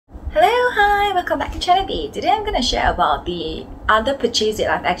welcome back to channel B. Today I'm going to share about the other purchase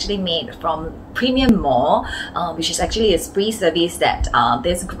that I've actually made from Premium Mall, which is actually a free service that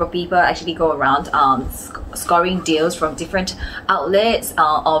this group of people actually go around scoring deals from different outlets,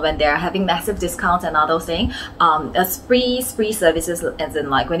 or when they're having massive discounts and all those things. It's free services, as in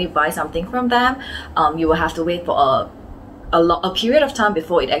like when you buy something from them, you will have to wait for a period of time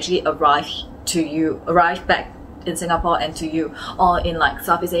before it actually arrive back in Singapore and to you, or in like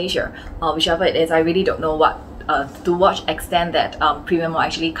Southeast Asia, whichever it is. I really don't know what to what extent that Premium Mall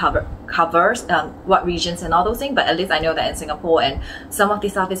actually covers what regions and all those things, but at least I know that in Singapore and some of the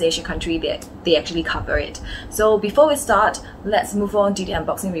Southeast Asian countries they actually cover it. So before we start, let's move on to the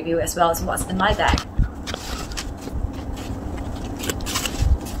unboxing review as well as what's in my bag.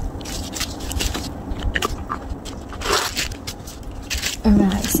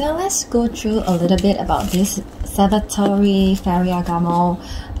 Alright, so let's go through a little bit about this Salvatore Ferragamo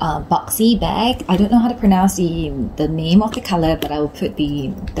Boxyz bag. I don't know how to pronounce the name of the color, but I will put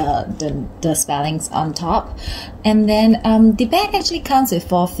the spellings on top. And then the bag actually comes with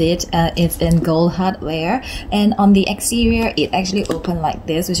 4 feet. It's in gold hardware, and on the exterior it actually opened like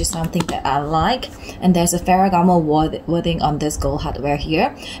this, which is something that I like. And there's a Ferragamo wording on this gold hardware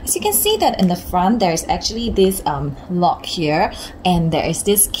here. As you can see that in the front there's actually this lock here, and there is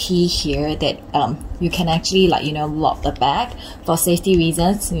this key here that you can actually, like, you know, lock the bag for safety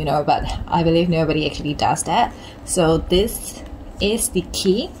reasons, you know, but I believe nobody actually does that. So this is the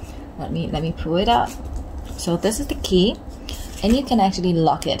key. Let me pull it out. So this is the key, and you can actually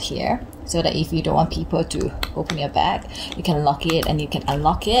lock it here, so that if you don't want people to open your bag, you can lock it and you can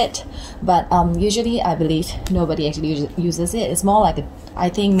unlock it. But usually I believe nobody actually uses it. It's more like I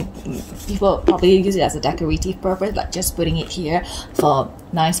think people probably use it as a decorative purpose, like just putting it here for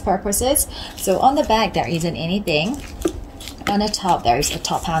nice purposes. So on the back there isn't anything. On the top there is a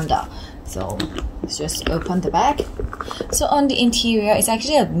top handle. So let's just open the bag. So on the interior, it's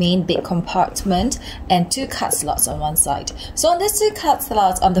actually a main big compartment and 2 card slots on one side. So on these 2 card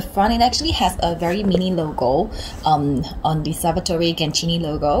slots on the front, it actually has a very mini logo on the Salvatore Gancini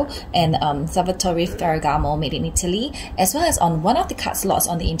logo, and Salvatore Ferragamo made in Italy, as well as on one of the card slots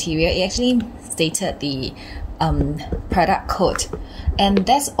on the interior, it actually stated the product code. And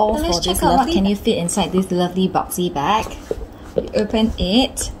that's all for this lovely. Can you fit inside this lovely boxy bag? You open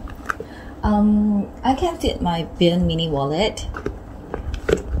it. I can fit my bin mini wallet,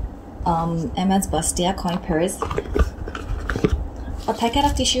 Emma's Bastia coin purse, a packet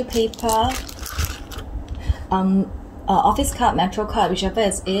of tissue paper, office card, metro card, whichever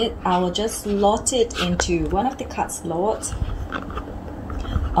is it. I will just slot it into one of the card slots.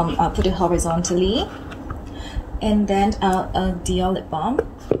 I'll put it horizontally, and then a Dior lip balm.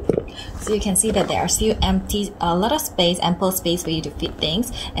 So you can see that there are still a lot of space, ample space for you to fit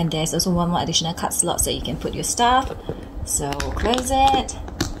things, and there's also one more additional card slot so you can put your stuff. So close it.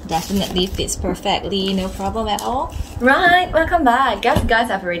 Definitely fits perfectly, no problem at all. Right, welcome back. Guys,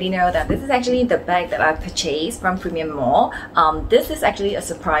 I've already know that this is actually the bag that I purchased from Premium Mall. This is actually a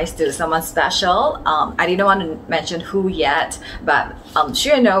surprise to someone special. I didn't want to mention who yet, but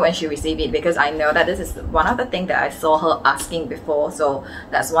she'll know when she receives it, because I know that this is one of the things that I saw her asking before. So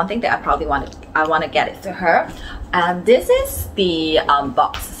that's one thing that I want to get it to her. And this is the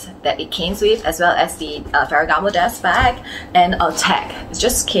box that it came with, as well as the Ferragamo desk bag and a tag. It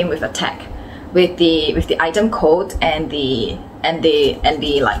just came with a tag with the item code and the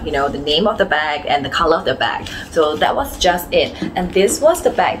like, you know, the name of the bag and the color of the bag. So that was just it. And this was the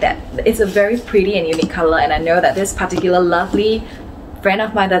bag that it's a very pretty and unique color, and I know that this particular lovely friend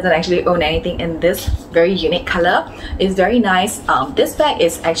of mine doesn't actually own anything in this very unique color. It's very nice. This bag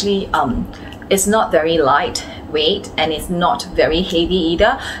is actually it's not very lightweight and it's not very heavy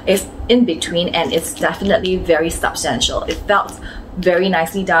either. It's in between, and it's definitely very substantial. It felt very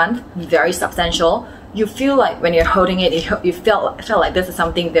nicely done, very substantial. You feel like when you're holding it, you felt like this is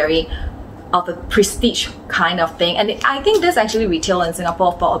something very of a prestige kind of thing. And I think this actually retail in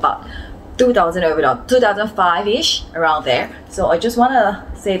Singapore for about 2005-ish, around there. So I just want to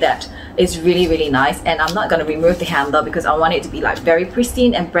say that it's really nice, and I'm not going to remove the handle because I want it to be like very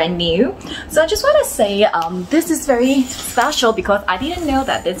pristine and brand new. So I just want to say this is very special because I didn't know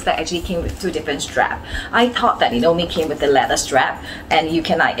that this bag actually came with 2 different straps. I thought that it only came with the leather strap, and you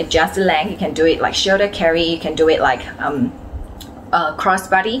can like adjust the length. You can do it like shoulder carry, you can do it like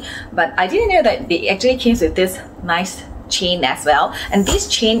crossbody, but I didn't know that it actually came with this nice chain as well. And this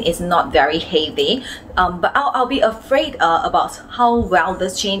chain is not very heavy, but I'll be afraid about how well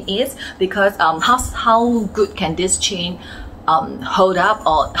this chain is, because how good can this chain hold up,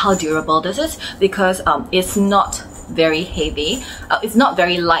 or how durable this is, because it's not very heavy. It's not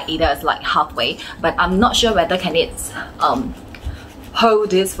very light either, it's like halfway, but I'm not sure whether can it hold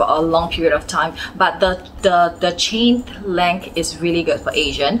this for a long period of time. But the chain length is really good for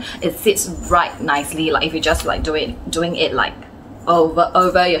Asian. It sits right nicely, like if you just like doing it like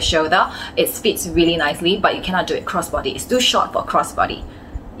over your shoulder, it fits really nicely, but you cannot do it crossbody. It's too short for crossbody.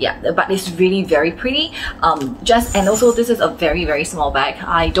 Yeah, but it's really very pretty. And also this is a very small bag.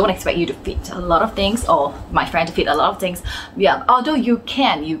 I don't expect you to fit a lot of things, or my friend to fit a lot of things. Yeah, although you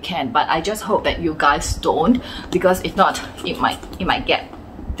can, but I just hope that you guys don't, because if not, it might get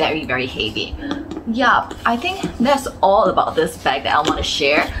very heavy. Yeah, I think that's all about this bag that I want to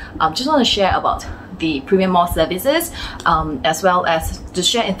share. Just want to share about the premium mall services, as well as to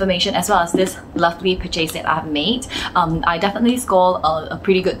share information, as well as this lovely purchase that I've made. I definitely scored a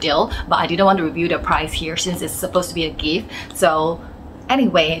pretty good deal, but I didn't want to review the price here since it's supposed to be a gift. So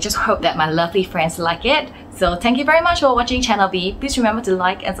anyway, I just hope that my lovely friends like it. So thank you very much for watching Channel B. Please remember to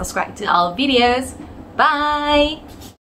like and subscribe to our videos. Bye!